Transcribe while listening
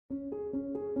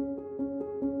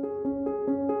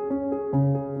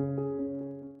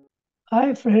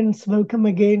Hi, friends. Welcome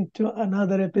again to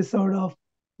another episode of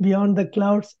Beyond the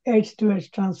Clouds Edge to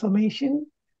Edge Transformation.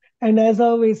 And as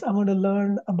always, I want to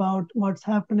learn about what's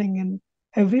happening in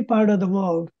every part of the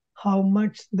world, how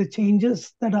much the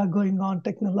changes that are going on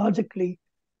technologically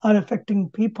are affecting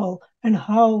people, and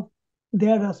how they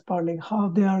are responding, how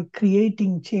they are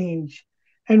creating change.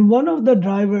 And one of the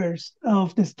drivers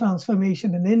of this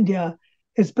transformation in India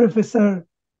is Professor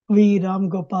V.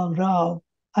 Ramgopal Rao.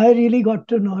 I really got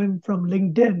to know him from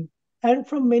LinkedIn and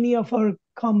from many of our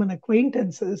common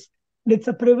acquaintances. It's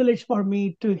a privilege for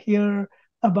me to hear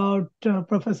about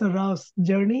Professor Rao's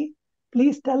journey.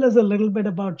 Please tell us a little bit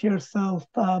about yourself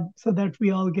so that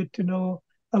we all get to know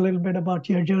a little bit about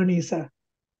your journey, sir.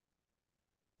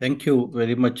 Thank you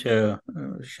very much,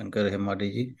 Shankar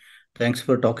Hemadiji. Thanks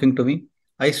for talking to me.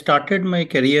 I started my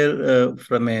career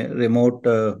from a remote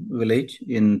village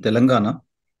in Telangana,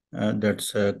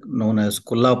 that's known as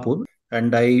Kollapur,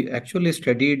 and I actually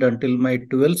studied until my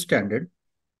 12th standard,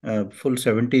 full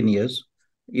 17 years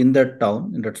in that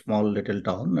town, in that small little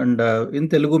town, and in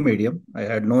Telugu medium. I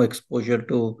had no exposure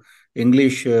to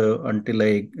English until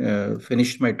I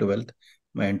finished my 12th,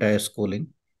 my entire schooling.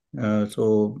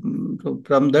 So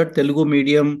from that Telugu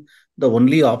medium, the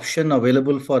only option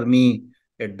available for me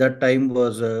at that time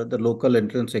was the local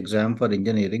entrance exam for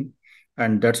engineering,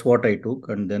 and that's what I took.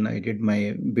 And then I did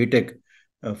my BTech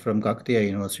from Kakatiya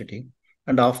University.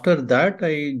 And after that,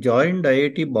 I joined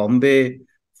IIT Bombay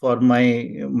for my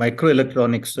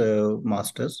microelectronics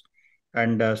masters.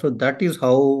 And so that is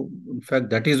how, in fact,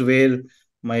 that is where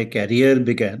my career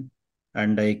began.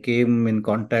 And I came in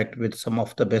contact with some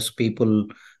of the best people,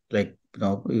 like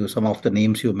some of the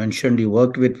names you mentioned. You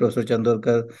worked with Professor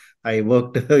Chandorkar. I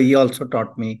worked. He also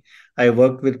taught me. I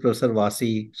worked with Professor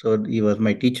Vasi, so he was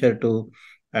my teacher too.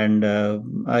 And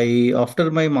I,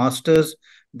 after my masters,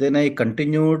 then I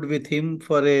continued with him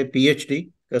for a PhD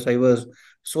because I was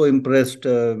so impressed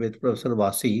with Professor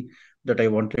Vasi that I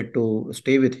wanted to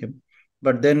stay with him.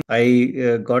 But then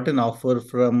I got an offer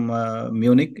from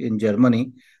Munich in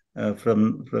Germany,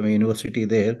 from a university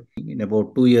there. In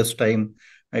about 2 years' time,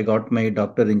 I got my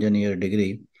doctor engineer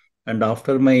degree. And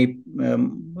after my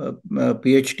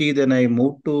PhD, then I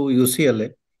moved to UCLA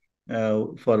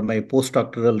for my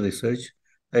postdoctoral research.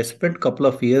 I spent a couple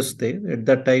of years there. At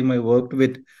that time, I worked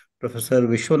with Professor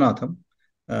Vishwanathan.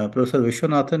 Professor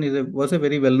Vishwanathan was a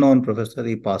very well-known professor.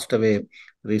 He passed away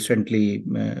recently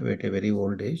at a very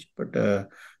old age,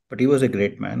 but he was a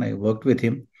great man. I worked with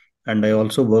him, and I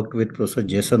also worked with Professor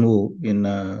Jason Wu in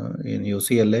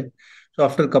UCLA. So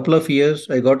after a couple of years,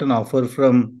 I got an offer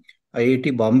from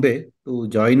IIT Bombay to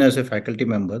join as a faculty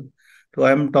member. So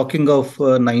I'm talking of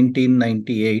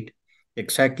 1998,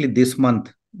 exactly this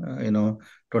month,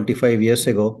 25 years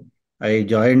ago, I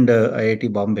joined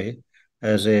IIT Bombay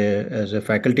as a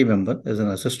faculty member, as an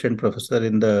assistant professor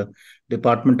in the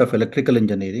Department of Electrical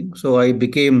Engineering. So I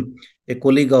became a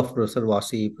colleague of Professor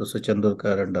Vasi, Professor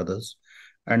Chandorkar, and others.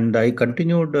 And I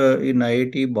continued in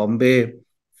IIT Bombay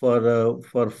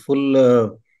for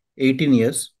full 18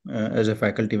 years as a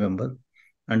faculty member.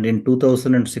 And in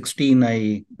 2016,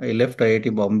 I left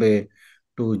IIT Bombay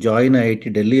to join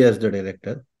IIT Delhi as the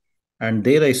director. And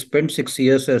there I spent 6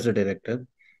 years as a director.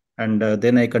 And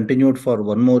then I continued for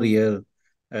one more year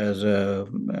as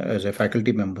a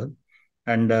faculty member.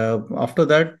 And after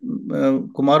that,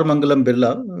 Kumar Mangalam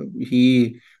Birla,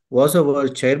 he was our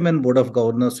chairman board of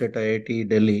governors at IIT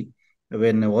Delhi.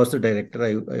 When I was the director,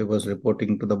 I was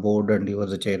reporting to the board and he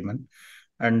was the chairman.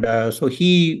 And so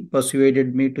he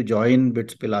persuaded me to join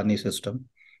BITS Pilani system.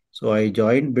 So I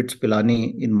joined BITS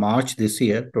Pilani in March this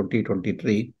year,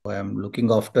 2023. I am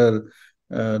looking after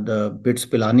the BITS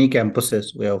Pilani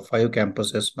campuses. We have 5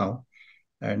 campuses now.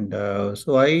 And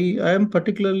so I am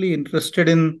particularly interested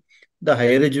in the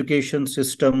higher education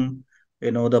system,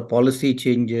 the policy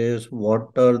changes,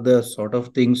 what are the sort of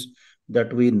things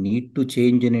that we need to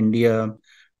change in India.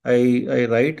 I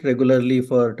write regularly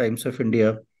for Times of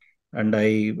India, and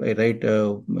I write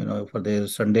for the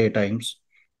Sunday Times.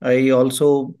 I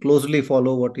also closely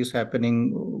follow what is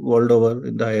happening world over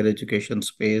in the higher education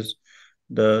space,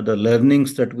 the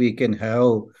learnings that we can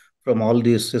have from all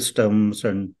these systems,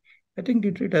 and I think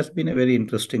it has been a very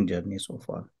interesting journey so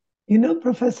far.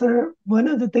 Professor, one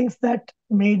of the things that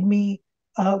made me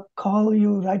call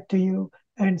you, write to you,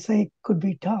 and say, could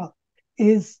we talk,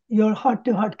 is your heart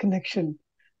to heart connection.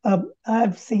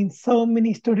 I've seen so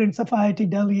many students of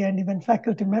IIT Delhi and even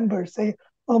faculty members say,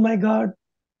 oh my God,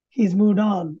 he's moved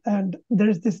on. And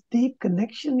there's this deep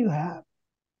connection you have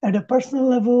at a personal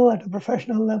level, at a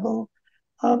professional level.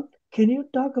 Can you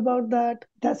talk about that?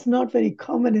 That's not very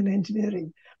common in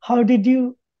engineering. How did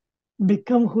you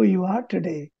become who you are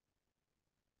today?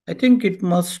 I think it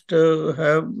must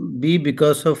have be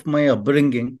because of my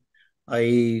upbringing. I,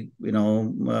 you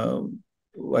know,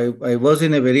 I was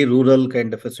in a very rural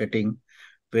kind of a setting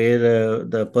where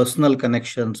the personal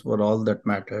connections were all that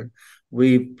mattered.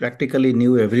 We practically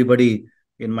knew everybody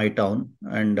in my town,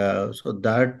 and so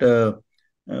that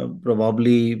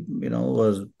probably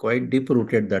was quite deep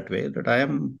rooted that way. That I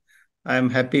am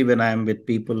happy when I am with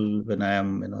people, when I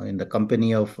am in the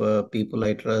company of people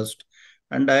I trust,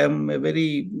 and I am a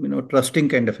very trusting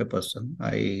kind of a person.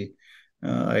 I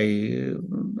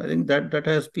think that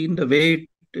has been the way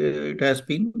it has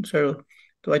been. So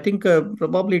I think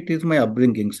probably it is my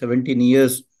upbringing. 17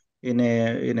 years in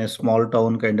a small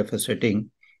town kind of a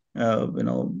setting. I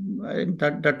think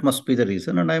that must be the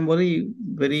reason, and I'm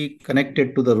very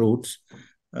connected to the roots.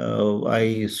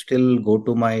 I still go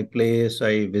to my place.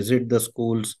 I visit the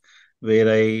schools where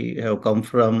I have come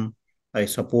from. I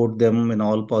support them in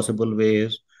all possible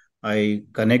ways. I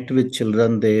connect with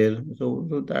children there.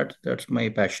 So that's my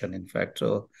passion, in fact.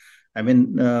 So, I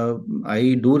mean,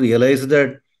 I do realize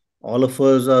that all of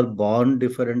us are born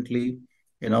differently.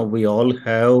 We all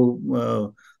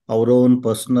have our own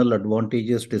personal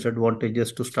advantages,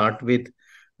 disadvantages to start with,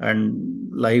 and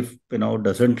life,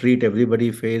 doesn't treat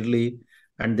everybody fairly.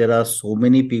 And there are so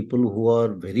many people who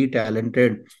are very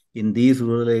talented in these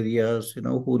rural areas,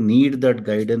 who need that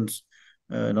guidance,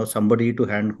 somebody to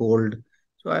handhold.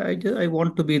 So I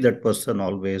want to be that person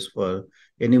always for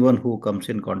anyone who comes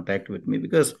in contact with me,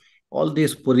 because all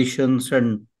these positions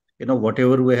and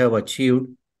whatever we have achieved,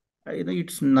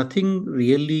 it's nothing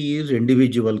really is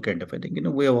individual kind of a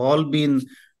thing. We have all been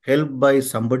helped by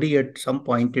somebody at some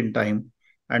point in time,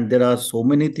 and there are so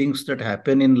many things that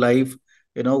happen in life,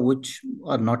 which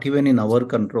are not even in our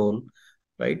control,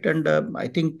 right? And I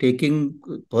think taking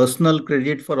personal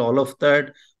credit for all of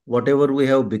that, whatever we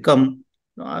have become,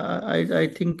 I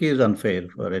think is unfair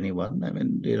for anyone. I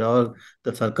mean, there are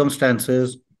the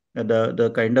circumstances,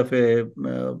 the kind of a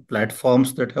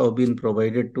platforms that have been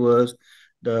provided to us,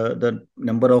 the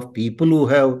number of people who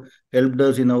have helped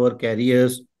us in our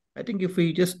careers. I think if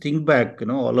we just think back,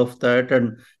 all of that,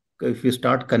 and if you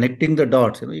start connecting the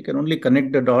dots, you can only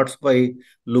connect the dots by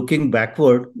looking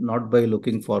backward, not by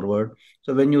looking forward.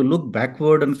 So when you look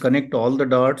backward and connect all the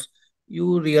dots,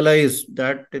 you realize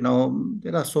that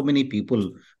there are so many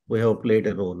people who have played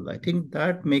a role. I think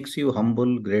that makes you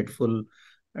humble, grateful,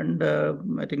 and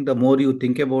I think the more you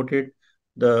think about it,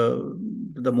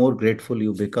 the more grateful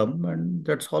you become, and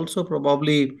that's also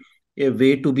probably a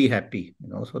way to be happy.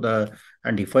 So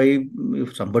and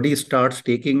if somebody starts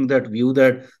taking that view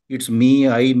that it's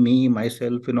me, me,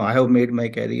 myself, I have made my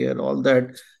career, all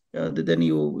that, then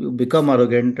you become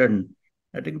arrogant, and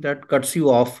I think that cuts you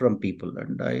off from people,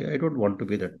 and I don't want to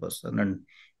be that person. And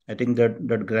I think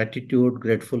that gratitude,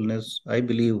 gratefulness, I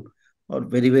believe, are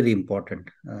very important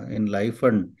in life,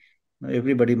 and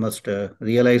everybody must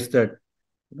realize that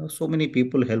so many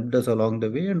people helped us along the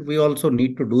way, and we also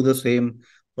need to do the same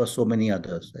for so many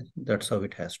others. I think that's how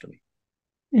it has to be.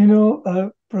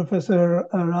 Professor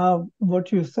Rao,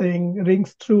 what you're saying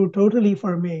rings true totally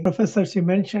for me. Professors you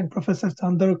mentioned, Professor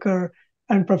Chandorkar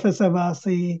and Professor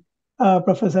Vasi,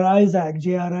 Professor Isaac,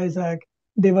 J.R. Isaac,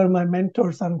 they were my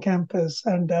mentors on campus.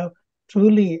 And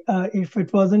truly, if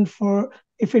it wasn't for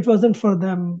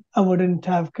them, I wouldn't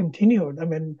have continued. I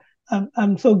mean,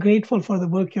 I'm so grateful for the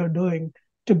work you're doing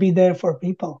to be there for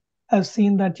people. I've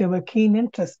seen that you have a keen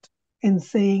interest in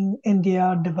seeing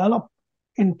India develop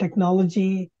in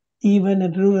technology, even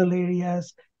in rural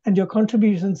areas, and your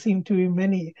contributions seem to be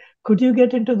many. Could you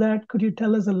get into that? Could you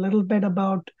tell us a little bit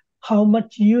about how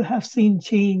much you have seen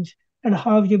change and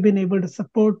how you've been able to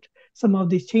support some of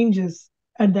these changes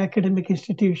at the academic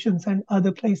institutions and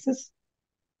other places?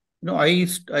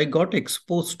 I got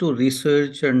exposed to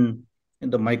research and in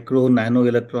the micro nano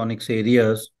electronics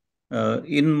areas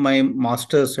in my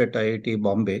master's at IIT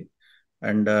Bombay,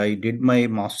 and I did my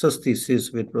master's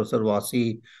thesis with Professor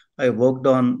Vasi. I worked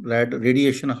on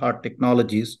radiation hard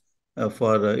technologies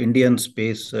for Indian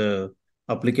space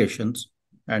applications,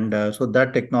 and so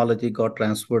that technology got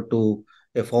transferred to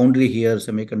a foundry here,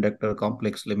 Semiconductor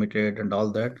Complex Limited, and all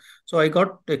that. So I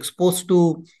got exposed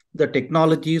to the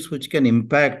technologies which can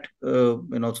impact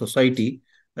society.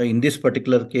 In this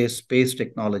particular case, space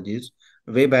technologies.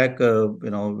 Way back,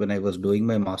 when I was doing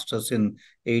my masters in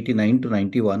 89 to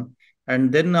 91,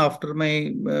 and then after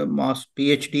my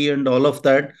PhD and all of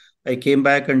that, I came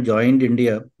back and joined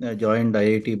India, joined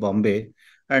IIT Bombay.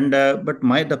 And but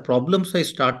the problems I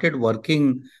started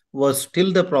working was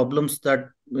still the problems that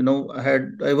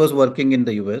I was working in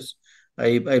the US.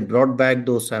 I brought back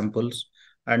those samples,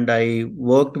 and I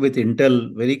worked with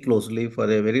Intel very closely for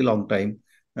a very long time.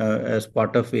 as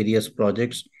part of various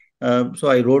projects. So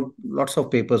I wrote lots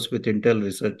of papers with Intel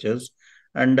researchers.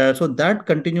 And so that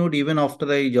continued even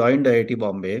after I joined IIT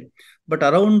Bombay. But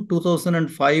around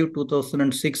 2005,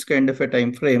 2006 kind of a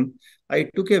time frame, I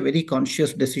took a very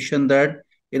conscious decision that,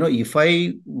 if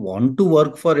I want to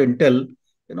work for Intel,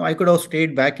 I could have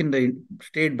stayed back in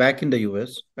the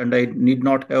US, and I need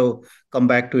not have come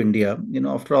back to India.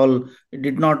 After all, it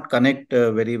did not connect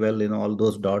very well, all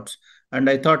those dots. And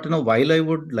I thought, while I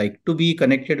would like to be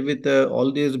connected with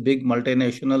all these big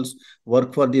multinationals,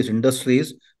 work for these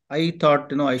industries, I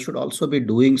thought, I should also be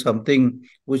doing something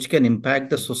which can impact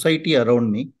the society around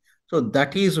me. So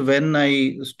that is when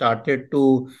I started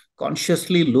to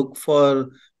consciously look for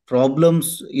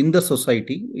problems in the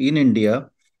society in India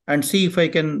and see if I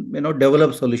can,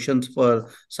 develop solutions for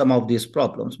some of these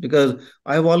problems. Because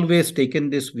I've always taken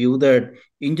this view that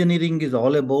engineering is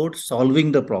all about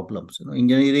solving the problems.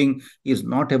 Engineering is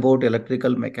not about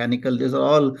electrical, mechanical. These are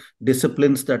all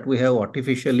disciplines that we have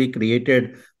artificially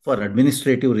created for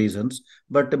administrative reasons.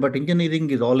 But engineering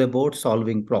is all about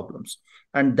solving problems,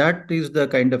 and that is the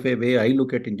kind of a way I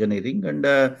look at engineering.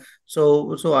 And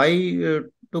so I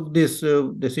took this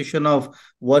decision of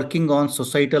working on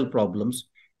societal problems.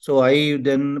 So I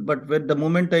then, but when the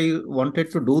moment I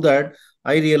wanted to do that,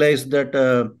 I realized that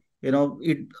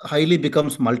it highly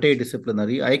becomes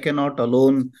multidisciplinary. I cannot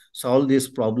alone solve these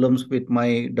problems with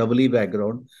my double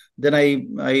background. Then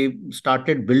I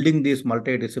started building these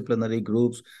multidisciplinary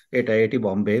groups at IIT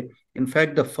Bombay. In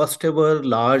fact, the first ever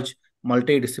large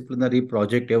multidisciplinary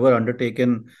project ever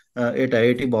undertaken at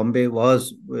IIT Bombay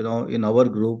was, in our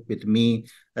group with me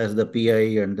as the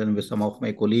PI, and then with some of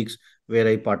my colleagues, where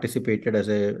I participated as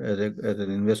an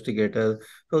investigator.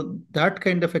 So that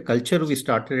kind of a culture we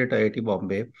started at IIT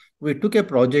Bombay. We took a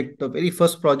project. The very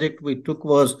first project we took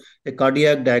was a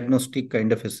cardiac diagnostic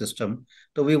kind of a system.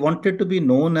 So we wanted to be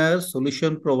known as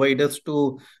solution providers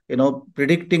to,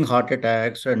 predicting heart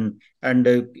attacks and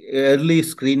early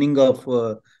screening of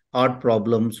heart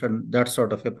problems and that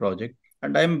sort of a project.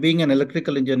 And I'm being an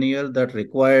electrical engineer, that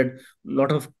required a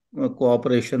lot of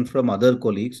cooperation from other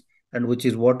colleagues, and which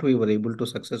is what we were able to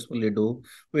successfully do.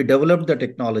 We developed the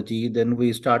technology, then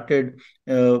we started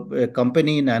a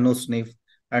company, NanoSniff,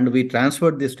 and we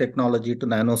transferred this technology to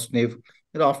NanoSniff.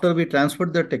 After we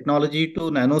transferred the technology to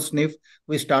NanoSniff,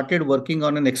 we started working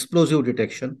on an explosive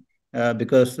detection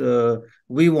because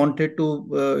we wanted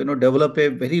to develop a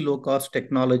very low cost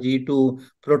technology to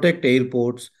protect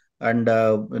airports and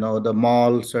the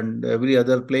malls and every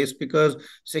other place, because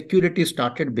security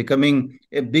started becoming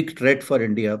a big threat for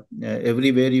India.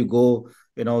 Everywhere you go,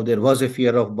 there was a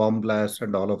fear of bomb blasts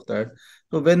and all of that.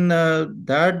 So when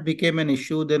that became an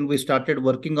issue, then we started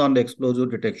working on the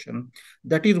explosive detection.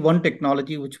 That is one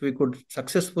technology which we could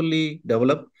successfully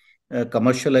develop,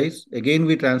 commercialize. Again,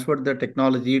 we transferred the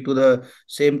technology to the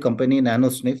same company,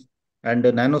 NanoSniff. And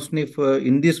NanoSniff,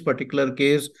 in this particular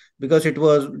case, because it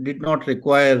did not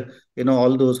require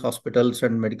all those hospitals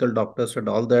and medical doctors and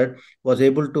all that, was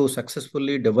able to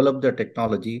successfully develop the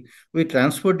technology. We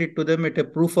transferred it to them at a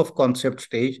proof of concept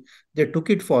stage. They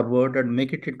took it forward and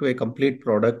make it into a complete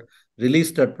product,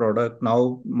 released that product.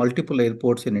 Now multiple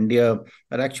airports in India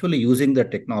are actually using the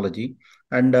technology.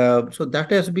 And so that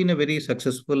has been a very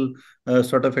successful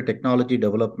sort of a technology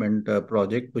development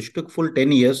project, which took full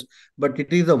 10 years, but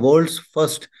it is the world's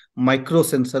first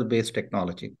microsensor based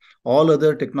technology. All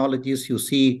other technologies you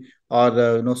see are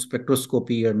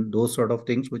spectroscopy and those sort of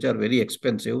things, which are very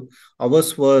expensive.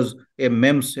 Ours was a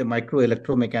MEMS, a micro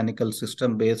electromechanical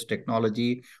system based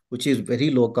technology, which is very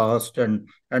low cost and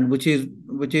which is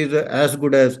as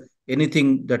good as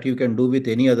anything that you can do with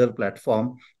any other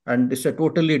platform, and it's a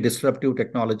totally disruptive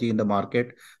technology in the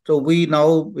market. So we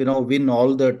now win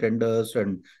all the tenders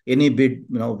and any bid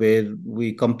where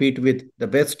we compete with the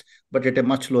best, but at a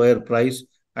much lower price,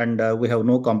 and we have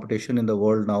no competition in the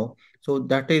world now. So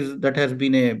that has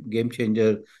been a game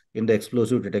changer in the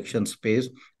explosive detection space.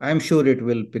 I am sure it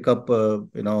will pick up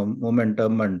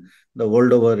momentum, and the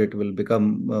world over it will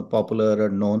become popular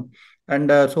and known. And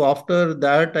so after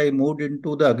that, I moved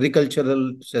into the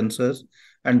agricultural sensors.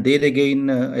 And there again,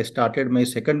 I started my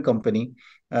second company,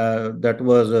 that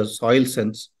was Soil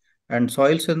Sense. And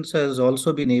Soil Sense has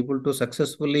also been able to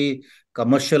successfully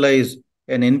commercialize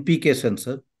an NPK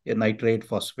sensor, a nitrate,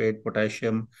 phosphate,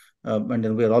 potassium. And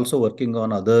then we are also working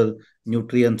on other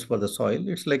nutrients for the soil.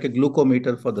 It's like a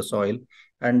glucometer for the soil.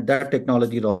 And that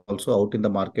technology is also out in the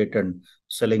market and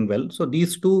selling well. So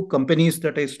these two companies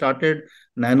that I started,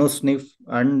 NanoSniff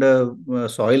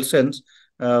and Soil Sense,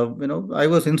 I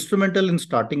was instrumental in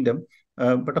starting them.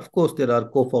 But of course, there are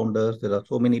co-founders. There are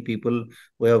so many people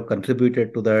who have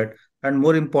contributed to that. and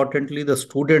more importantly, the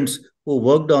students who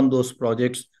worked on those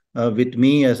projects with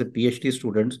me as a PhD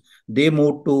students, they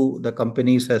moved to the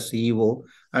companies as CEO,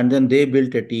 and then they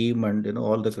built a team, and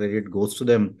all the credit goes to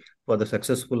them for the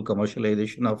successful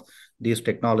commercialization of these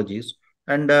technologies.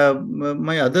 And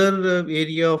my other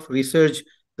area of research,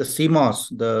 the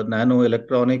CMOS, the nano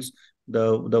electronics,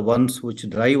 the ones which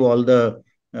drive all the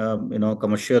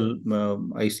commercial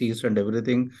ICs and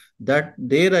everything. That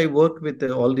there I worked with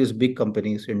all these big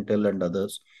companies, Intel and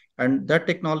others, and that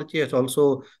technology has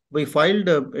also, we filed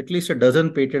at least a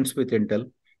dozen patents with Intel.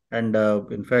 And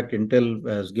in fact, Intel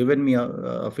has given me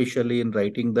officially in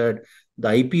writing that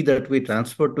the IP that we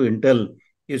transferred to Intel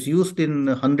is used in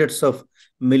hundreds of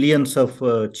millions of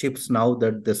chips now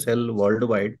that they sell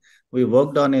worldwide. We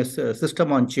worked on a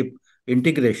system on chip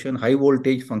integration, high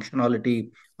voltage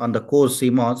functionality on the core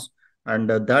CMOS, and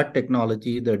that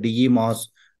technology, the DEMOS,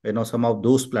 some of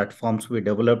those platforms we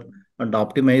developed and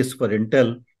optimized for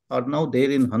Intel are now there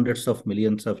in hundreds of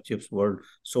millions of chips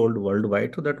sold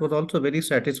worldwide. So that was also very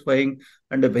satisfying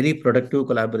and a very productive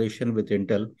collaboration with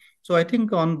Intel. So I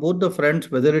think on both the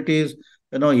fronts, whether it is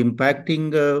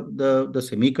impacting the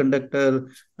semiconductor,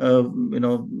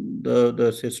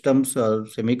 the systems or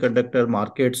semiconductor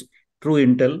markets through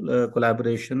Intel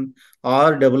collaboration,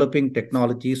 or developing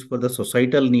technologies for the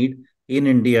societal need in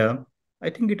India,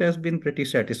 I think it has been pretty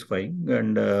satisfying.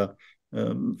 And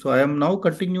so I am now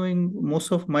continuing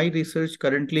most of my research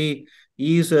currently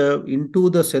is into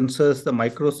the sensors, the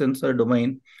micro sensor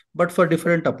domain, but for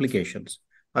different applications.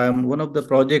 I am one of the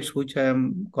projects which I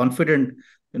am confident,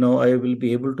 I will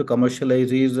be able to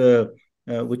commercialize is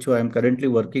which I am currently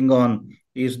working on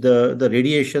is the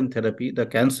radiation therapy, the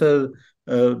cancer,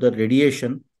 the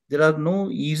radiation. There are no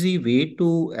easy way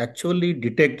to actually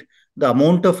detect the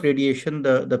amount of radiation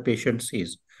the patient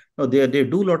sees. Now they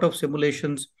do a lot of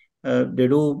simulations. They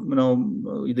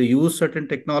do, they use certain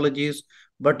technologies,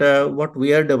 but what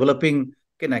we are developing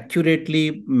can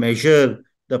accurately measure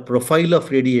the profile of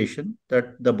radiation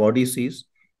that the body sees,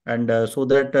 and so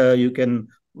that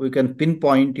we can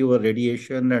pinpoint your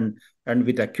radiation, and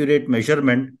with accurate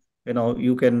measurement,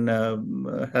 you can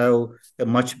have a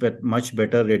much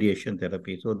better radiation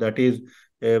therapy. So that is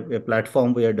a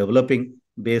platform we are developing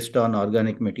based on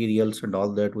organic materials and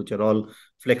all that, which are all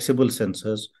flexible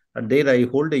sensors. And there I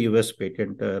hold a US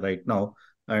patent right now,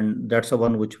 and that's the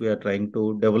one which we are trying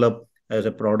to develop as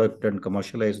a product and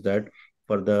commercialize that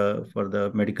for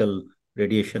the medical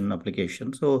radiation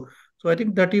application. So I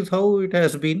think that is how it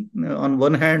has been. On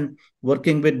one hand,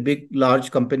 working with big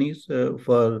large companies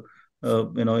for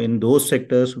in those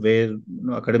sectors where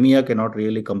academia cannot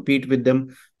really compete with them,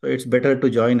 so it's better to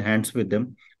join hands with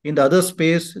them. In the other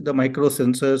space, the micro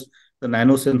sensors, the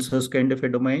nano sensors kind of a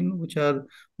domain, which are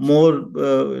more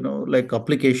like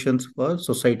applications for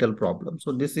societal problems.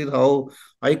 So this is how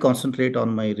I concentrate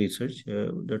on my research.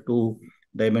 The two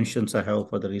dimensions I have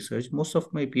for the research. Most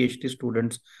of my PhD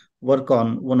students work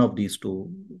on one of these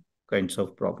two kinds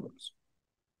of problems.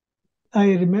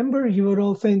 I remember you were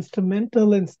also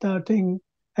instrumental in starting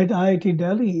at IIT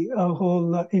Delhi a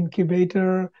whole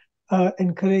incubator,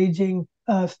 encouraging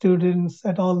students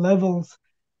at all levels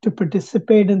to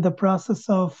participate in the process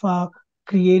of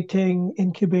creating,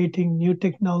 incubating new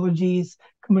technologies,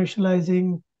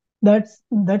 commercializing.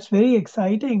 That's very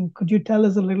exciting. Could you tell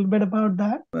us a little bit about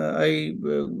that? I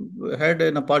had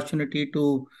an opportunity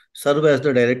to serve as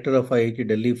the director of IIT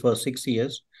Delhi for 6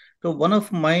 years. So one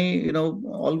of my,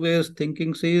 always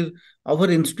thinkings is our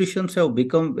institutions have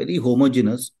become very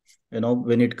homogeneous,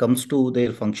 when it comes to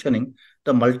their functioning.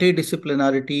 The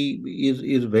multidisciplinarity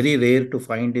is very rare to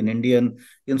find in Indian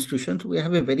institutions. We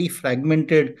have a very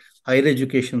fragmented higher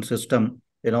education system.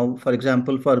 For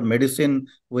example, for medicine,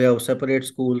 we have separate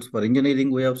schools. For engineering,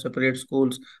 we have separate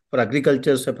schools. For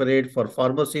agriculture, separate. For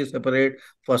pharmacy, separate.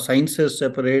 For sciences,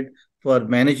 separate. For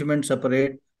management,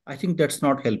 separate. I think that's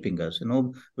not helping us,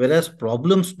 whereas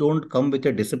problems don't come with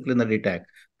a disciplinary tag.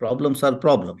 Problems are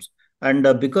problems. And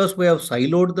because we have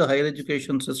siloed the higher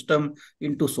education system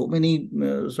into so many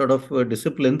sort of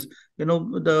disciplines,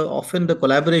 often the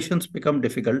collaborations become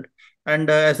difficult. And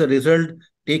as a result,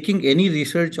 taking any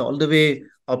research all the way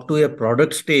up to a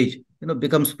product stage,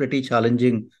 becomes pretty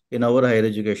challenging in our higher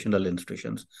educational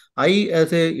institutions. I,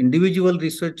 as an individual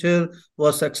researcher,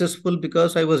 was successful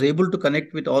because I was able to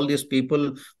connect with all these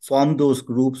people, form those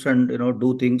groups, and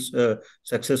do things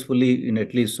successfully in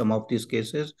at least some of these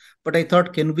cases. But I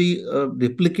thought, can we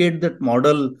replicate that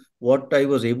model, what I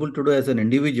was able to do as an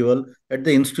individual at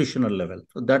the institutional level?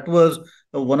 So that was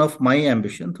one of my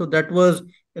ambitions. So that was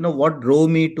what drove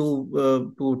me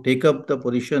to take up the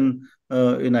position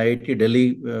in IIT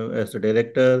Delhi as the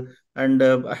director, And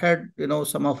I had,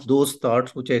 some of those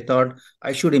thoughts which I thought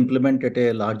I should implement at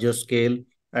a larger scale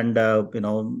and,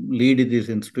 lead these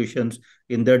institutions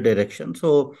in that direction.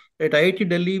 So at IIT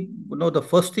Delhi, the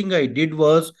first thing I did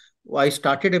was I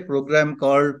started a program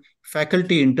called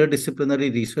Faculty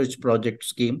Interdisciplinary Research Project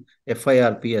Scheme,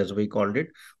 FIRP as we called it.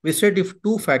 We said if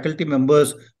two faculty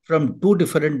members from two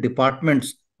different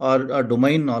departments or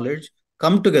domain knowledge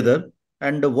come together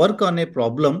and work on a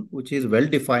problem which is well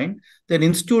defined, then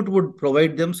institute would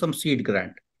provide them some seed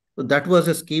grant. So that was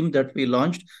a scheme that we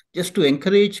launched just to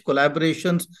encourage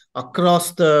collaborations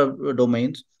across the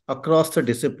domains, across the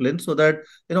disciplines, so that,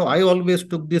 I always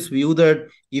took this view that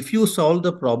if you solve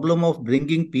the problem of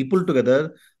bringing people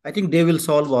together, I think they will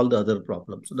solve all the other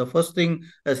problems. So the first thing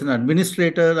as an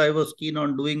administrator I was keen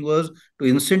on doing was to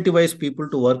incentivize people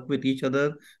to work with each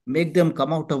other, make them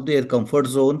come out of their comfort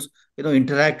zones,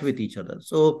 interact with each other.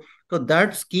 So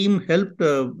that scheme helped,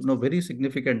 very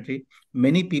significantly.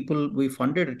 Many people, we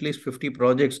funded at least 50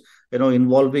 projects,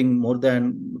 involving more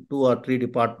than 2 or 3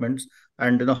 departments,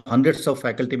 and hundreds of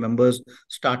faculty members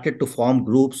started to form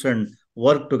groups and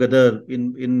work together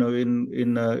in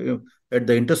at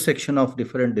the intersection of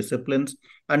different disciplines.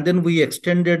 And then we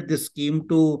extended this scheme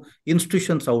to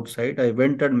institutions outside. I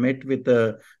went and met with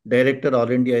the director, All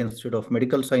India Institute of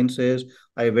Medical Sciences.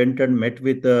 I went and met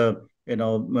with the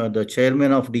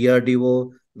chairman of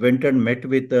DRDO, went and met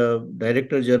with the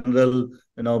director general,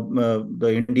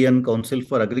 the Indian Council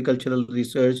for Agricultural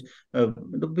Research,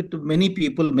 with many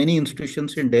people, many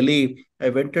institutions in Delhi. I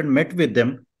went and met with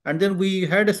them. And then we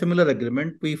had a similar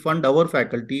agreement. We fund our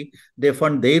faculty, they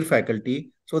fund their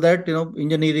faculty, so that,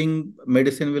 engineering,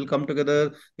 medicine will come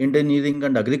together, engineering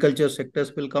and agriculture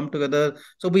sectors will come together.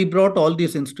 So we brought all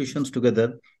these institutions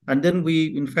together. And then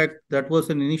we, in fact, that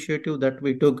was an initiative that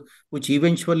we took, which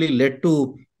eventually led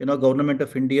to, Government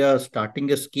of India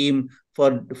starting a scheme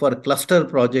for cluster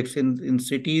projects in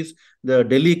cities. The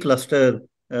Delhi cluster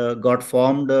got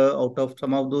formed out of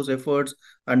some of those efforts.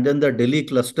 And then the Delhi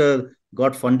cluster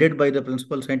got funded by the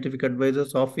Principal Scientific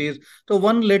Advisor's Office. So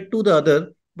one led to the other.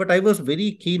 But I was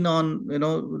very keen on,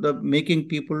 the making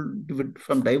people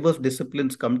from diverse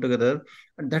disciplines come together,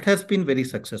 and that has been very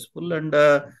successful.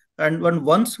 And when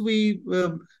once we,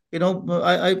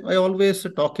 I always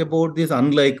talk about these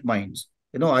unlike minds.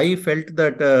 I felt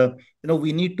that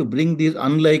we need to bring these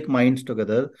unlike minds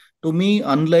together. To me,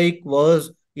 unlike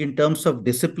was in terms of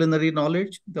disciplinary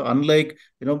knowledge, the unlike,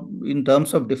 in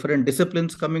terms of different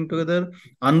disciplines coming together,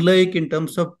 unlike in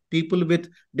terms of people with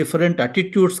different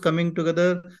attitudes coming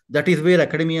together. That is where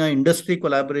academia industry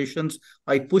collaborations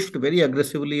I pushed very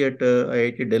aggressively at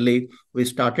IIT Delhi. We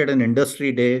started an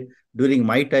industry day. During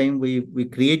my time, we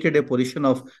created a position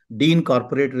of Dean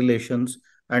Corporate Relations.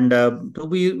 And so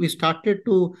we started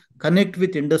to connect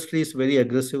with industries very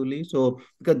aggressively. So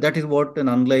because that is what an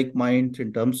unlike minds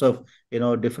in terms of,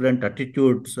 different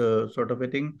attitudes, sort of a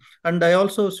thing. And I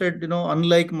also said,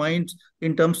 unlike minds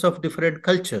in terms of different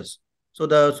cultures.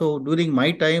 So during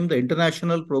my time, the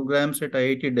international programs at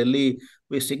IIT Delhi,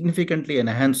 we significantly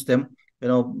enhanced them.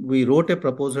 We wrote a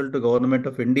proposal to Government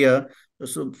of India,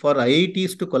 so for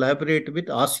IITs to collaborate with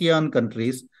ASEAN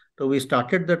countries. So we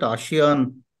started that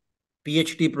ASEAN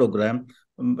PhD program.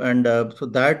 And so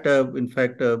that, in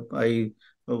fact, I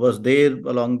was there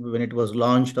along when it was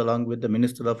launched, along with the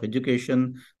Minister of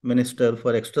Education, Minister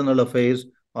for External Affairs,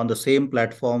 on the same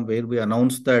platform where we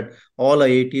announced that all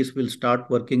IITs will start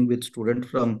working with students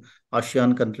from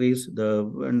ASEAN countries.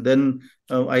 And then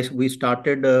we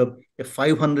started a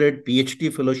 500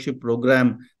 PhD fellowship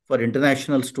program for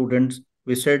international students.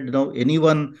 We said,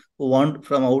 anyone who want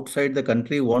from outside the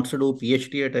country wants to do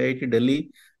PhD at IIT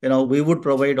Delhi, we would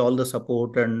provide all the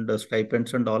support and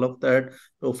stipends and all of that.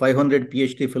 So 500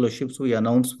 PhD fellowships we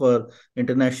announced for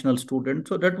international students.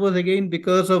 So that was again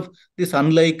because of this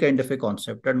unlike kind of a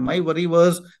concept. And my worry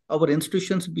was our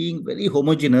institutions being very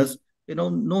homogeneous,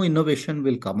 no innovation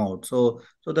will come out. So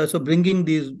bringing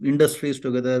these industries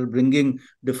together, bringing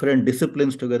different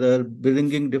disciplines together,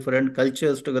 bringing different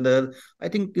cultures together, I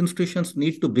think institutions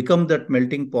need to become that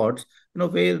melting pots,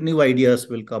 where new ideas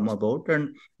will come about.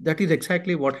 And that is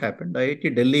exactly what happened.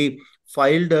 IIT Delhi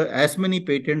filed as many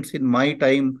patents in my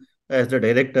time as the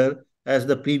director as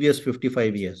the previous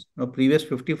 55 years. Previous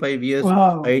 55 years,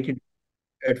 Wow. IIT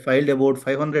had filed about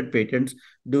 500 patents.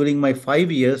 During my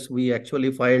 5 years, we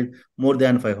actually filed more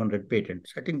than 500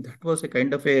 patents. I think that was a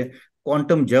kind of a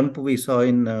quantum jump we saw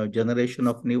in generation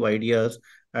of new ideas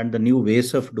and the new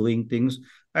ways of doing things.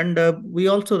 And we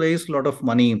also raised a lot of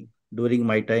money during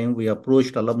my time. We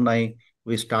approached alumni.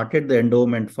 We started the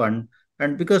endowment fund.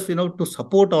 And because, to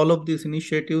support all of these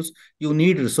initiatives, you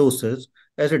need resources.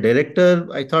 as a director,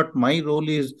 I thought my role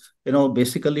is,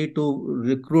 basically to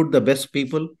recruit the best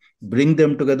people, bring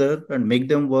them together and make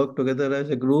them work together as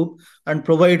a group and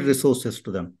provide resources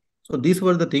to them. So these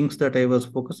were the things that I was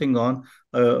focusing on.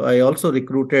 I also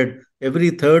recruited every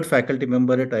third faculty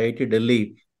member at IIT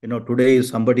Delhi. Today is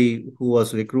somebody who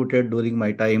was recruited during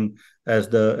my time as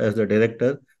the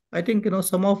director. I think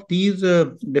some of these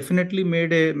definitely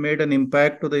made an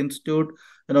impact to the institute.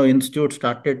 Institute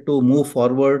started to move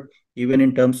forward even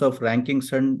in terms of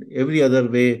rankings and every other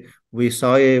way. We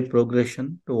saw a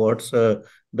progression towards the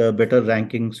better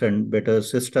rankings and better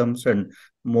systems and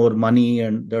more money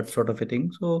and that sort of a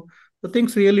thing. So the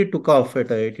things really took off at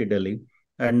IIT Delhi.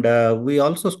 And we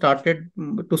also started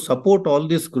to support all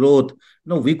this growth.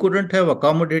 We couldn't have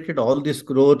accommodated all this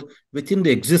growth within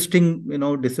the existing,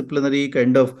 disciplinary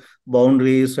kind of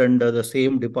boundaries and the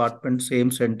same department,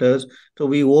 same centers. So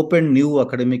we opened new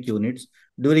academic units.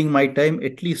 During my time,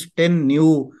 at least 10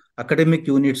 new academic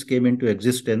units came into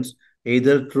existence,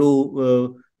 either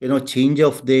through, change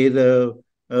of the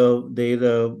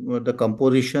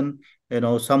composition.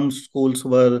 Some schools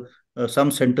were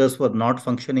some centers were not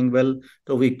functioning well,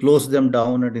 so we closed them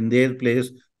down, and in their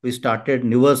place we started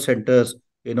newer centers,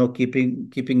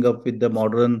 keeping up with the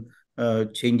modern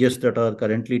changes that are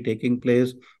currently taking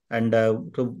place. And so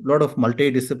a lot of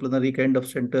multidisciplinary kind of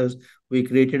centers. We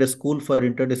created a school for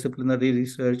interdisciplinary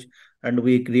research, and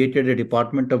we created a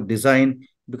department of design,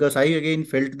 because I again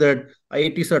felt that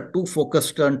IITs are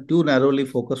too narrowly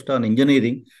focused on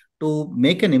engineering. To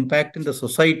make an impact in the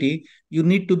society, you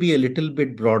need to be a little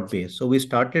bit broad based. So we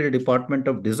started a department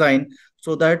of design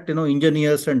so that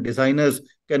engineers and designers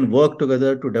can work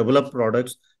together to develop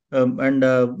products. And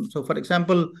so, for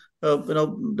example,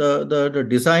 the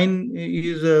design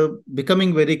is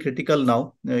becoming very critical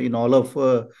now in all of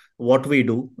what we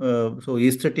do. So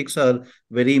aesthetics are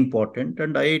very important,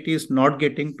 and IIT is not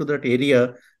getting to that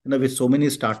area. With so many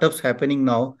startups happening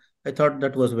now, I thought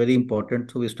that was very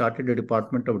important. So we started a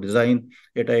department of design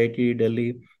at IIT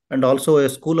Delhi, and also a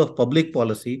school of public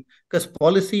policy, because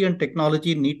policy and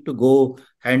technology need to go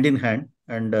hand in hand.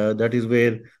 And that is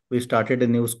where we started a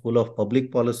new school of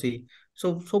public policy.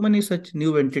 So many such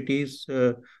new entities,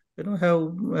 have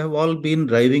all been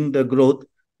driving the growth.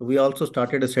 We also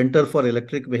started a center for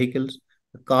electric vehicles,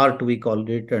 CART we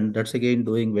called it, and that's again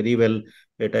doing very well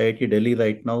at IIT Delhi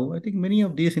right now. I think many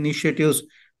of these initiatives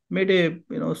made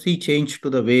a sea change to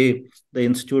the way the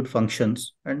institute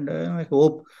functions, and I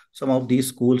hope some of these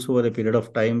schools over a period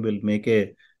of time will make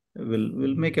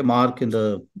a mark in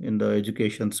the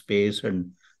education space.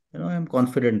 And I'm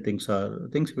confident things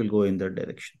will go in that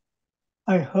direction.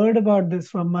 I heard about this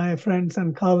from my friends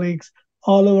and colleagues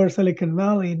all over Silicon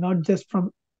Valley, not just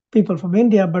from people from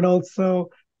India, but also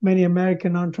many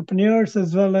American entrepreneurs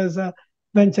as well as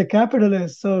venture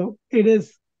capitalists. So it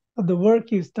is the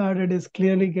work you started is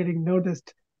clearly getting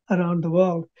noticed around the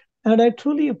world. And I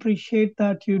truly appreciate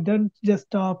that you didn't just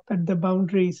stop at the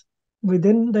boundaries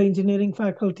within the engineering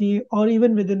faculty or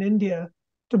even within India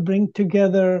to bring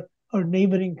together our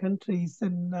neighboring countries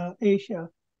in Asia.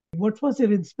 What was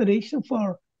your inspiration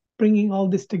for bringing all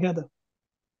this together?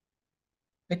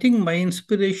 I think my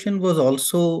inspiration was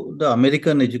also the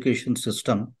American education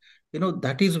system.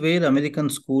 That is where American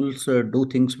schools do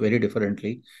things very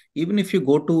differently. Even if you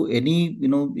go to any,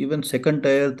 even second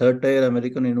tier, third tier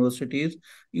American universities,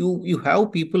 you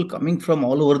have people coming from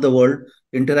all over the world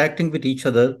interacting with each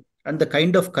other, and the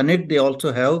kind of connect they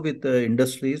also have with the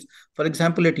industries. For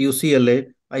example, at UCLA,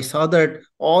 I saw that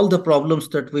all the problems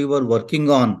that we were working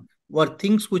on were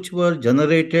things which were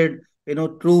generated,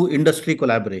 through industry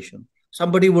collaboration.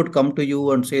 Somebody would come to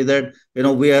you and say that,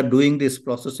 we are doing this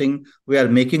processing, we are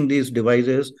making these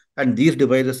devices, and these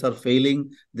devices are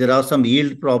failing. There are some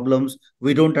yield problems.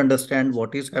 We don't understand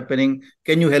what is happening.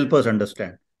 Can you help us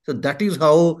understand? So that is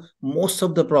how most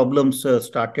of the problems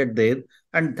started there.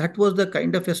 And that was the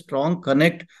kind of a strong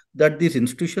connect that these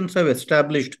institutions have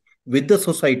established with the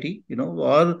society,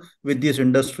 or with these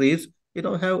industries,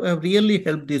 have really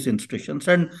helped these institutions.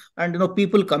 And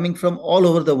people coming from all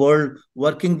over the world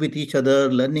working with each other,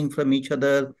 learning from each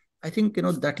other. I think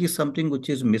that is something which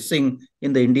is missing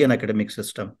in the Indian academic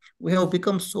system. We have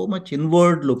become so much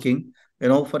inward looking.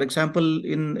 For example,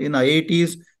 in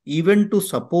IITs, even to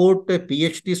support a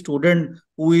PhD student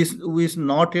who is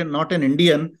not an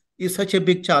Indian is such a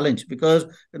big challenge, because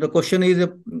the question is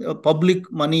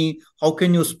public money. How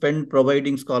can you spend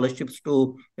providing scholarships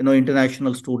to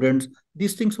international students?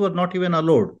 These things were not even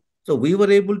allowed. So we were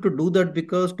able to do that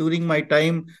because during my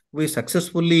time we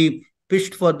successfully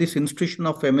pitched for this institution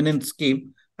of eminence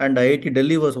scheme, and IIT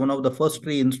Delhi was one of the first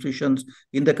three institutions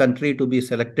in the country to be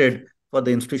selected for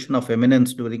the institution of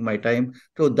eminence during my time.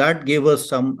 So that gave us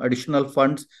some additional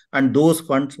funds, and those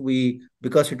funds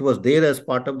because it was there as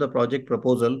part of the project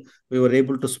proposal, we were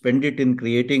able to spend it in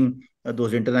creating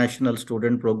those international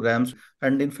student programs.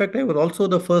 And in fact, I was also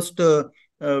the first uh,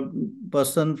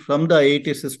 person from the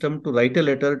IIT system to write a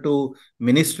letter to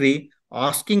ministry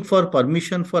asking for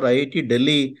permission for IIT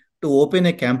Delhi to open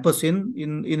a campus in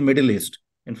Middle East.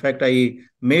 In fact, I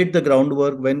made the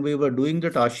groundwork when we were doing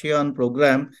that ASEAN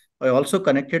program. I also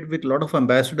connected with a lot of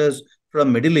ambassadors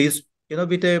from Middle East,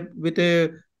 with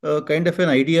a kind of an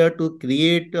idea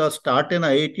to start an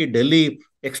IIT Delhi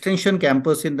extension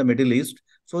campus in the Middle East,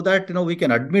 so that we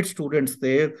can admit students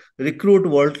there, recruit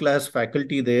world class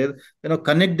faculty there,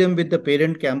 connect them with the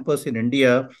parent campus in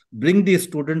India, bring these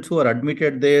students who are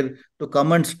admitted there to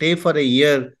come and stay for a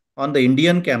year on the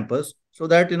Indian campus, so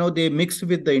that they mix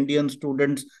with the Indian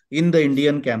students in the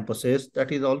Indian campuses.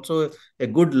 That is also a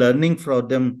good learning for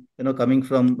them, coming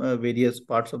from various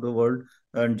parts of the world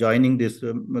and joining this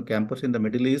campus in the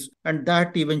Middle East. And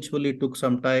that eventually took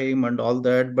some time and all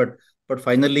that, but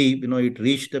finally, it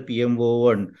reached the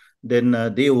PMO, and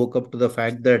then they woke up to the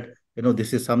fact that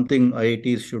this is something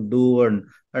IITs should do, and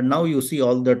now you see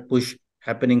all that push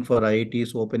happening for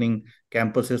IITs opening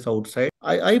campuses outside.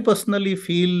 I personally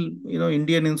feel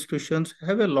Indian institutions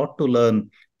have a lot to learn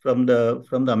from the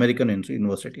American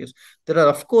universities. There are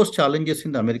of course challenges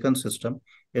in the American system.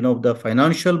 The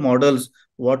financial models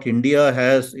what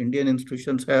Indian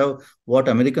institutions have, what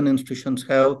American institutions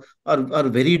have are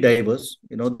very diverse.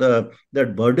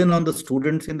 That burden on the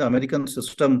students in the American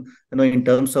system, in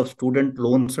terms of student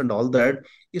loans and all that,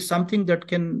 is something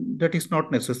that is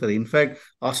not necessary. In fact,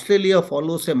 Australia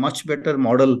follows a much better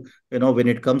model, when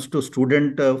it comes to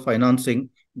student financing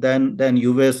than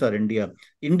US or India.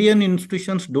 Indian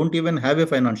institutions don't even have a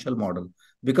financial model.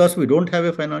 Because we don't have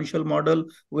a financial model,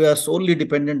 we are solely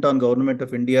dependent on Government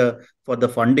of India for the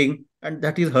funding, and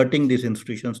that is hurting these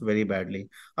institutions very badly.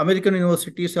 American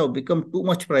universities have become too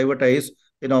much privatized,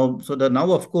 so that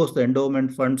now, of course, the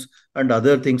endowment funds and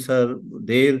other things are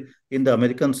there in the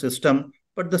American system,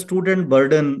 but the student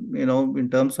burden, in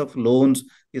terms of loans,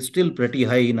 is still pretty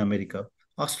high in America.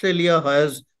 Australia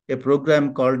has a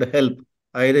program called HELP,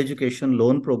 Higher Education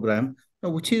Loan Program,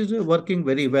 which is working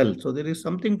very well. So there is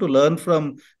something to learn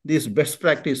from these best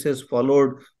practices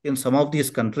followed in some of these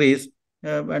countries,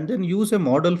 and then use a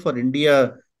model for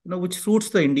India, which suits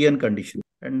the Indian condition.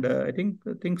 And I think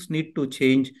things need to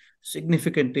change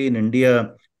significantly in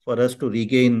India for us to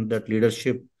regain that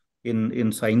leadership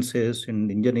in sciences,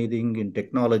 in engineering, in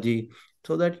technology,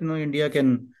 so that India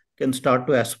can start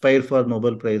to aspire for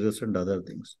Nobel Prizes and other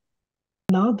things.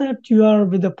 Now that you are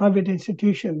with a private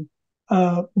institution,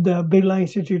 the Birla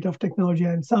Institute of Technology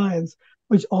and Science,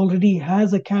 which already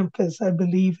has a campus, I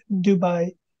believe, in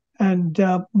Dubai, and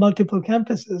multiple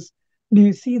campuses, do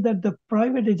you see that the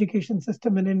private education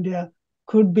system in India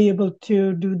could be able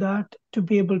to do that, to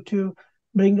be able to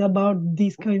bring about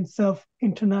these kinds of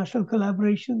international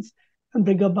collaborations and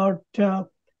bring about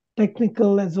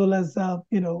technical as well as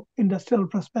industrial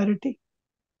prosperity?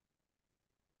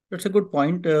 That's a good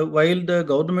point. While the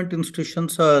government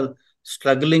institutions are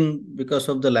struggling because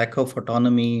of the lack of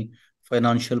autonomy,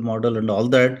 financial model, and all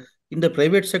that, in the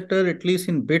private sector, at least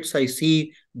in bits, I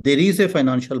see there is a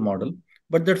financial model.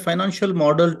 But that financial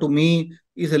model to me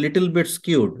is a little bit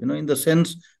skewed, in the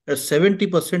sense that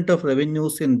 70% of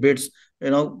revenues in bits,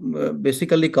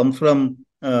 basically come from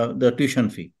the tuition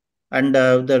fee. And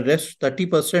the rest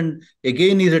 30%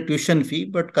 again is a tuition fee,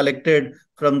 but collected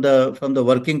from the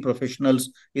working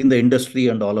professionals in the industry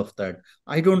and all of that.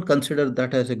 I don't consider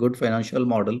that as a good financial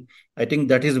model. I think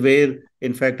that is where,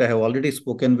 in fact, I have already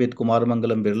spoken with Kumar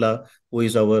Mangalam Birla, who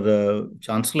is our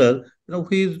Chancellor, who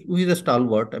is a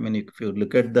stalwart. I mean, if you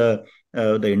look at the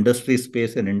industry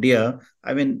space in India,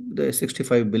 I mean, the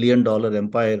 $65 billion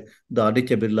empire, the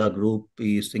Aditya Birla Group,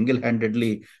 he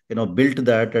single-handedly, built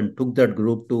that and took that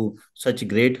group to such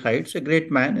great heights. A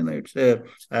great man,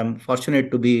 I'm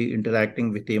fortunate to be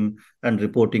interacting with him and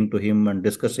reporting to him and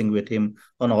discussing with him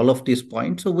on all of these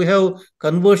points. So we have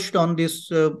converged on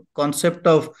this concept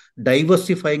of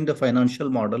diversifying the financial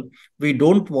model. We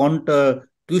don't want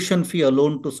tuition fee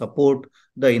alone to support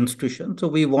the institution. So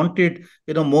we want it,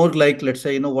 more like, let's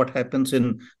say, what happens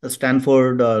in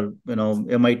Stanford or,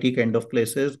 MIT kind of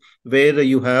places, where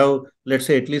you have, let's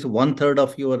say, at least 1/3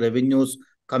 of your revenues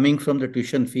coming from the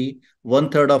tuition fee,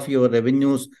 1/3 of your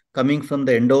revenues coming from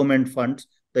the endowment funds,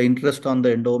 the interest on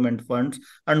the endowment funds,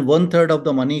 and 1/3 of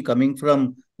the money coming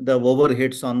from the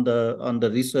overheads on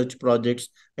the research projects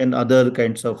and other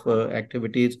kinds of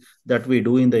activities that we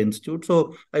do in the institute.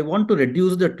 So I want to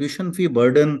reduce the tuition fee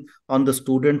burden on the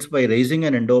students by raising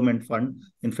an endowment fund.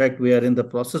 In fact, we are in the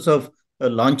process of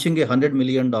launching a $100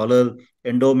 million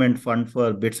endowment fund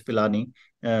for BITS Pilani,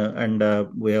 and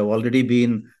we have already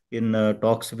been in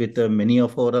talks with many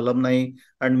of our alumni,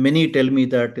 and many tell me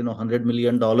that $100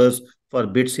 million for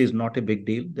BITS is not a big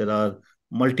deal. There are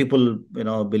multiple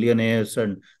billionaires,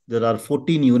 and there are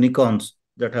 14 unicorns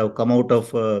that have come out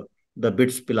of the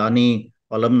BITS Pilani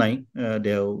alumni. They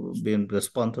have been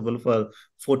responsible for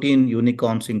 14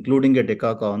 unicorns, including a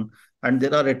decacorn, and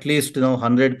there are at least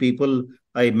 100 people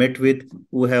I met with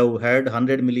who have had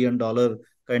 $100 million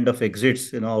kind of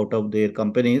exits out of their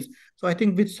companies. So I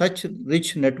think with such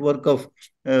rich network of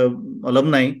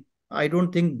alumni, I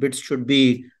don't think BITS should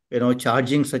be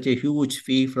charging such a huge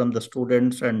fee from the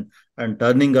students and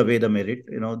turning away the merit.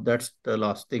 That's the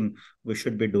last thing we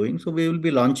should be doing. So we will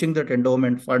be launching that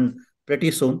endowment fund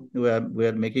pretty soon. We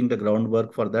are making the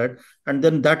groundwork for that, and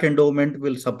then that endowment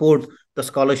will support the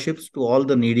scholarships to all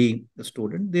the needy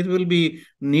students. This will be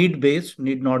need based,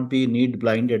 need not be need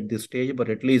blind at this stage, but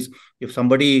at least if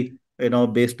somebody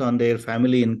based on their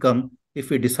family income, if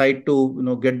we decide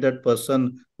to get that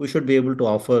person, we should be able to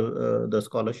offer the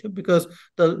scholarship, because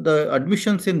the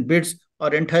admissions in BITS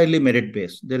are entirely merit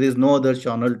based. There is no other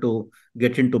channel to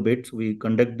get into BITS. We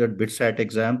conduct the BITSAT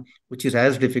exam, which is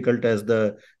as difficult as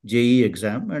the JEE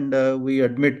exam, and we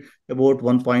admit about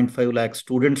 1.5 lakh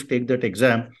students take that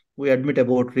exam. We admit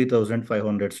about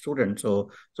 3,500 students. So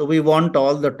we want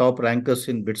all the top rankers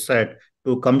in BITSAT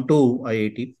to come to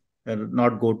IIT and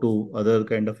not go to other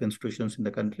kind of institutions in the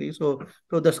country. So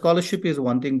the scholarship is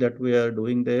one thing that we are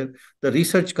doing there. The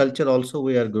research culture also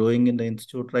we are growing in the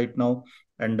institute right now,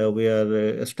 and we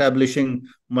are establishing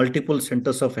multiple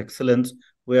centers of excellence.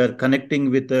 We are connecting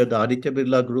with the Aditya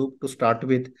Birla group to start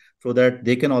with, so that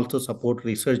they can also support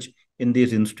research in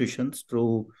these institutions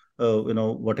through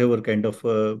whatever kind of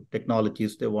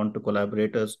technologies they want to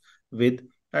collaborate us with.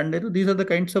 And these are the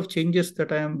kinds of changes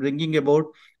that I am bringing about,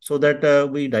 so that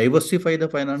we diversify the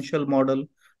financial model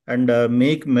and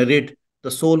make merit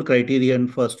the sole criterion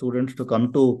for students to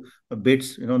come to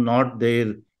BITS, not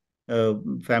their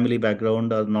family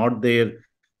background or not their,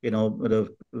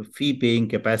 the fee paying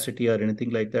capacity or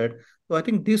anything like that. So I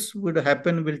think this would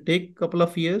happen, will take a couple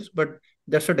of years, but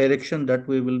that's a direction that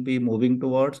we will be moving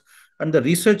towards. And the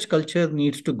research culture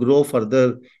needs to grow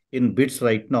further in BITS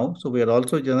right now. So we are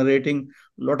also generating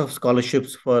a lot of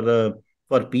scholarships for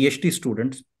PhD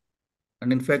students.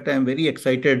 And in fact, I am very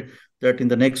excited that in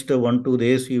the next 1-2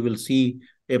 days, you will see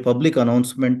a public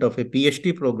announcement of a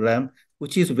PhD program,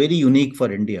 which is very unique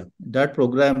for India. That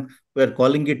program, we are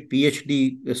calling it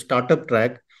PhD Startup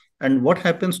Track. And what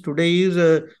happens today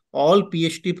is all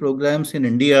PhD programs in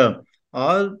India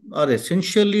are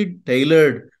essentially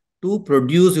tailored to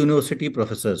produce university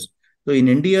professors. So in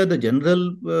India, the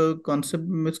general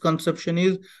misconception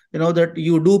is, that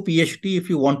you do PhD if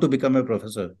you want to become a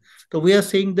professor. So we are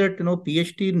saying that,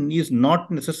 PhD is not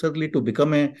necessarily to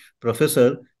become a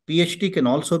professor. PhD can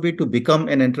also be to become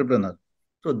an entrepreneur.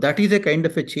 So that is a kind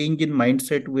of a change in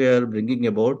mindset we are bringing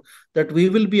about, that we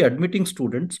will be admitting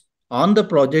students on the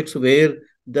projects where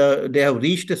they have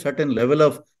reached a certain level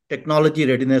of technology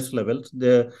readiness levels,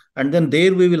 and then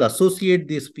there we will associate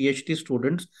these PhD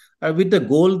students with the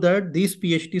goal that these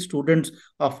PhD students,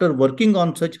 after working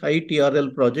on such high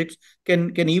TRL projects,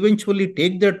 can eventually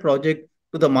take that project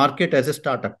to the market as a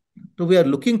startup. So we are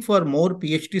looking for more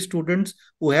PhD students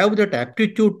who have that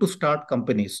aptitude to start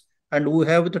companies and who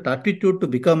have that aptitude to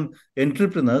become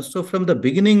entrepreneurs. So from the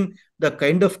beginning, the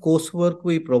kind of coursework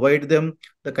we provide them,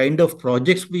 the kind of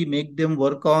projects we make them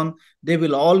work on, they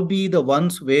will all be the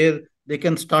ones where they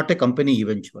can start a company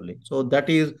eventually. So that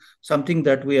is something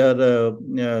that we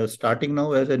are starting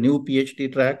now as a new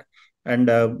PhD track.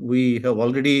 And we have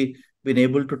already been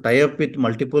able to tie up with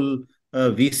multiple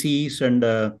VCs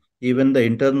and even the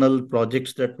internal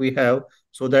projects that we have,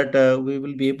 so that we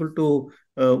will be able to,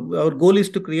 our goal is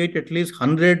to create at least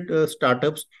 100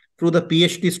 startups through the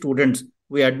PhD students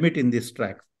we admit in this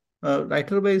track.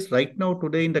 Otherwise, right now,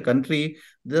 today in the country,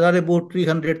 there are about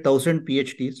 300,000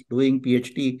 PhDs doing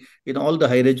PhD in all the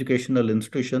higher educational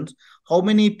institutions. How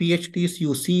many PhDs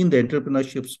you see in the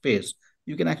entrepreneurship space?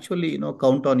 You can actually,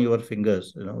 count on your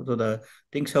fingers. So the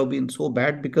things have been so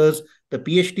bad because the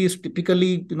PhDs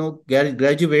typically,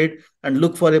 graduate and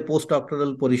look for a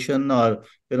postdoctoral position or,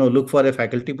 look for a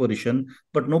faculty position,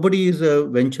 but nobody is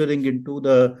venturing into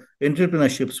the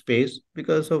entrepreneurship space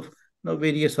because of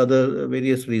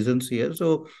various reasons here.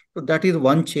 So that is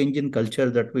one change in culture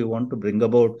that we want to bring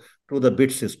about to the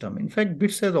BIT system. In fact,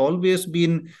 BITS has always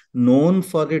been known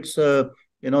for its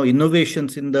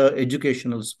innovations in the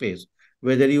educational space.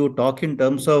 Whether you talk in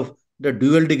terms of the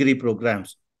dual degree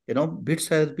programs, BITS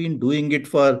has been doing it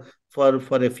for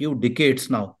a few decades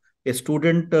now. A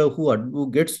student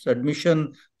who gets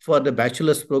admission for the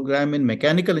bachelor's program in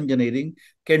mechanical engineering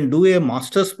can do a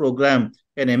master's program,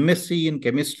 an MSc in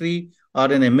chemistry or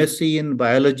an MSc in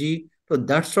biology. So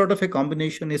that sort of a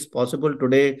combination is possible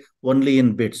today only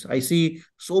in BITS. I see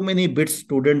so many BITS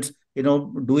students,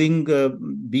 doing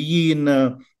BE in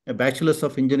a bachelor's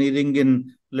of engineering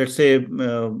in, let's say,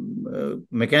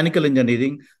 mechanical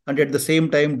engineering, and at the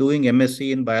same time doing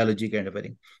MSc in biology kind of a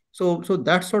thing. So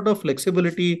that sort of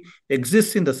flexibility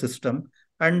exists in the system.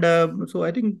 And so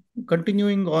I think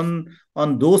continuing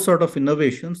on those sort of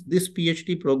innovations, this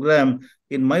PhD program,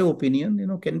 in my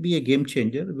opinion, can be a game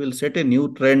changer. Will set a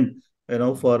new trend,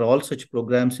 for all such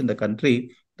programs in the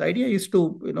country. The idea is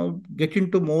to, get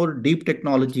into more deep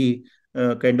technology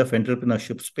kind of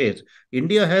entrepreneurship space.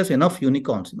 India has enough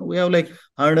unicorns. We have like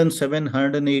 107,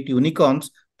 108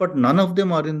 unicorns, but none of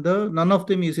them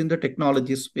is in the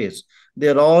technology space.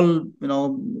 They're all,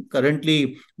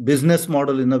 currently business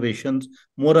model innovations,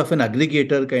 more of an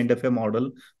aggregator kind of a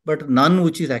model, but none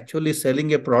which is actually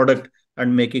selling a product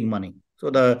and making money. So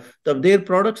their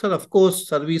products are, of course,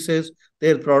 services.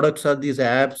 Their products are these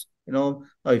apps,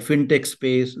 fintech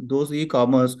space, those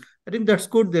e-commerce. I think that's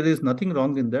good. There is nothing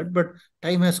wrong in that. But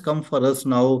time has come for us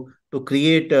now to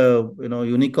create,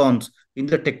 unicorns in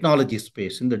the technology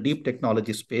space, in the deep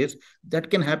technology space.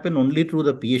 That can happen only through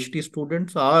the PhD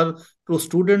students or through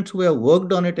students who have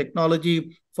worked on a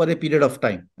technology for a period of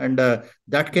time. And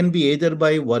that can be either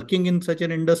by working in such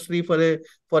an industry for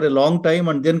a long time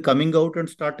and then coming out and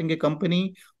starting a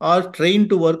company, or trained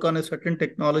to work on a certain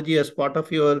technology as part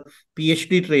of your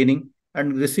PhD training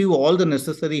and receive all the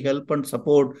necessary help and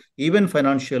support, even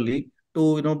financially,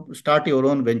 to start your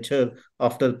own venture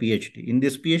after PhD. In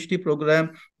this PhD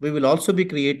program, we will also be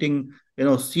creating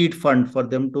seed fund for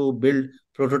them to build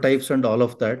prototypes and all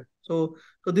of that. So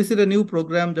this is a new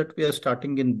program that we are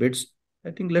starting in BITS.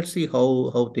 I think let's see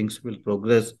how things will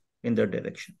progress in that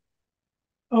direction.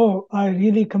 Oh, I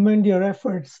really commend your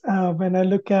efforts. When I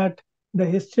look at the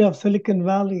history of Silicon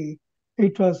Valley,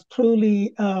 it was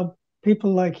truly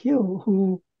people like you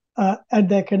who, at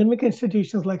the academic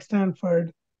institutions like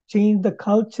Stanford, changed the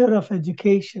culture of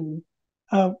education.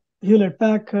 Hewlett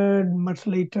Packard, much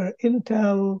later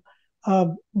Intel,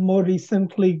 more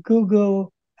recently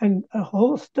Google, and a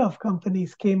host of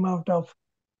companies came out of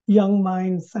young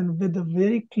minds and with a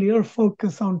very clear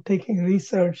focus on taking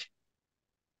research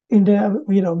into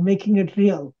making it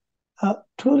real.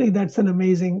 Truly, that's an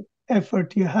amazing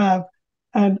effort you have,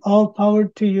 and all power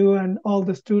to you and all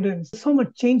the students. So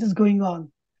much change is going on.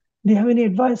 Do you have any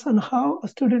advice on how a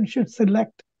student should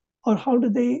select, or how do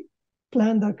they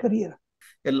plan their career?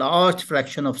 A large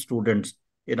fraction of students,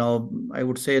 I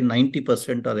would say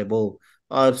 90% or above,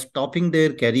 are stopping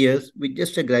their careers with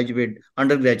just a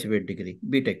undergraduate degree,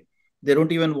 BTech. They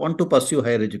don't even want to pursue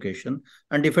higher education.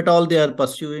 And if at all they are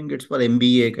pursuing, it's for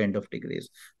MBA kind of degrees.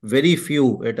 Very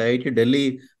few at IIT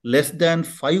Delhi, less than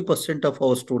 5% of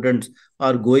our students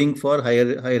are going for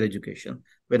higher education.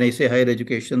 When I say higher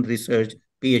education, research,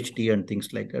 PhD and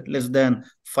things like that, less than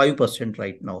 5%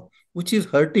 right now, which is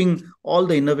hurting all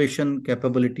the innovation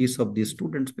capabilities of these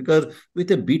students. Because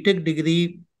with a BTech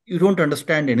degree, you don't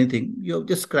understand anything. You have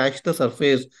just scratched the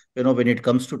surface, when it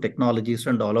comes to technologies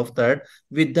and all of that.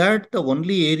 With that, the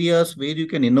only areas where you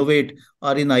can innovate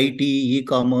are in IT,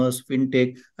 e-commerce,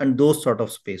 fintech, and those sort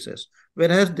of spaces.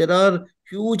 Whereas there are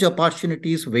huge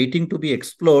opportunities waiting to be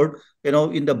explored,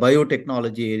 in the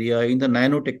biotechnology area, in the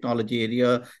nanotechnology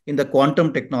area, in the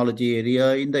quantum technology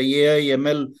area, in the AI,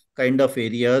 ML kind of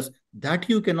areas that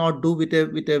you cannot do with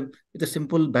a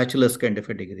simple bachelor's kind of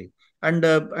a degree. And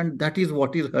that is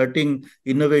what is hurting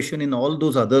innovation in all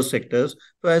those other sectors.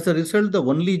 So as a result, the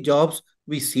only jobs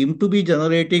we seem to be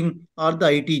generating are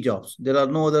the IT jobs. There are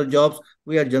no other jobs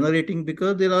we are generating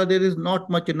because there is not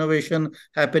much innovation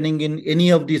happening in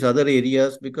any of these other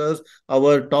areas, because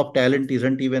our top talent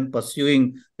isn't even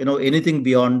pursuing anything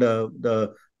beyond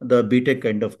the BTech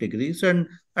kind of degrees.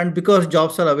 And because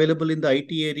jobs are available in the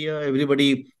IT area,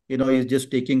 everybody is just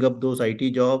taking up those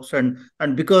IT jobs.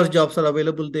 And because jobs are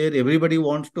available there, everybody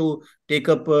wants to take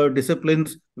up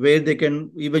disciplines where they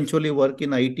can eventually work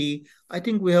in IT. I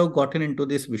think we have gotten into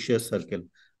this vicious circle.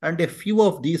 And a few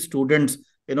of these students,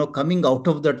 coming out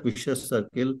of that vicious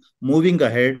circle, moving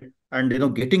ahead,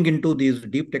 and getting into these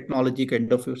deep technology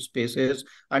kind of spaces,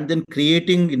 and then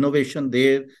creating innovation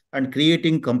there and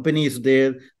creating companies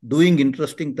there, doing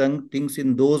interesting things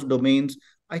in those domains,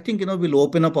 I think will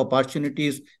open up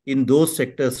opportunities in those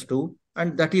sectors too.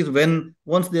 And that is when,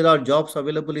 once there are jobs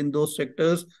available in those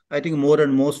sectors, I think more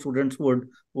and more students would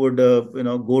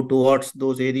go towards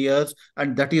those areas,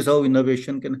 and that is how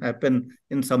innovation can happen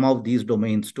in some of these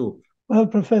domains too. Well,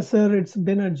 Professor, it's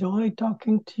been a joy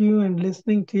talking to you and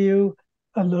listening to you,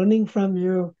 learning from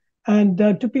you. And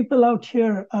to people out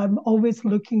here, I'm always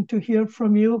looking to hear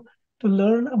from you, to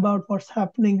learn about what's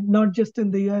happening, not just in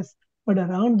the US, but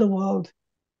around the world.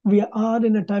 We are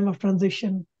in a time of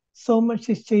transition. So much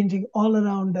is changing all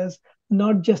around us,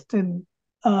 not just in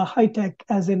high tech,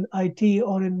 as in IT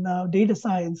or in data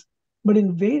science, but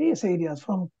in various areas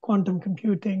from quantum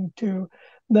computing to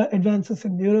the advances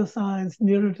in neuroscience,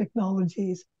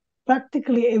 neurotechnologies.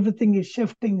 Practically everything is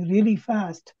shifting really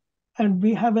fast, and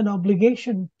we have an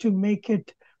obligation to make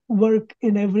it work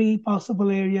in every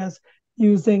possible areas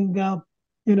using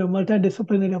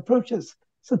multidisciplinary approaches.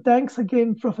 So thanks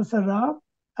again, Professor Rao,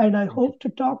 and I Thank you. hope to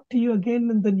talk to you again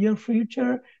in the near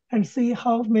future and see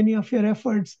how many of your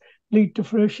efforts lead to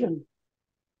fruition.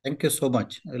 Thank you so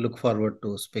much. I look forward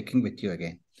to speaking with you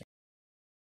again.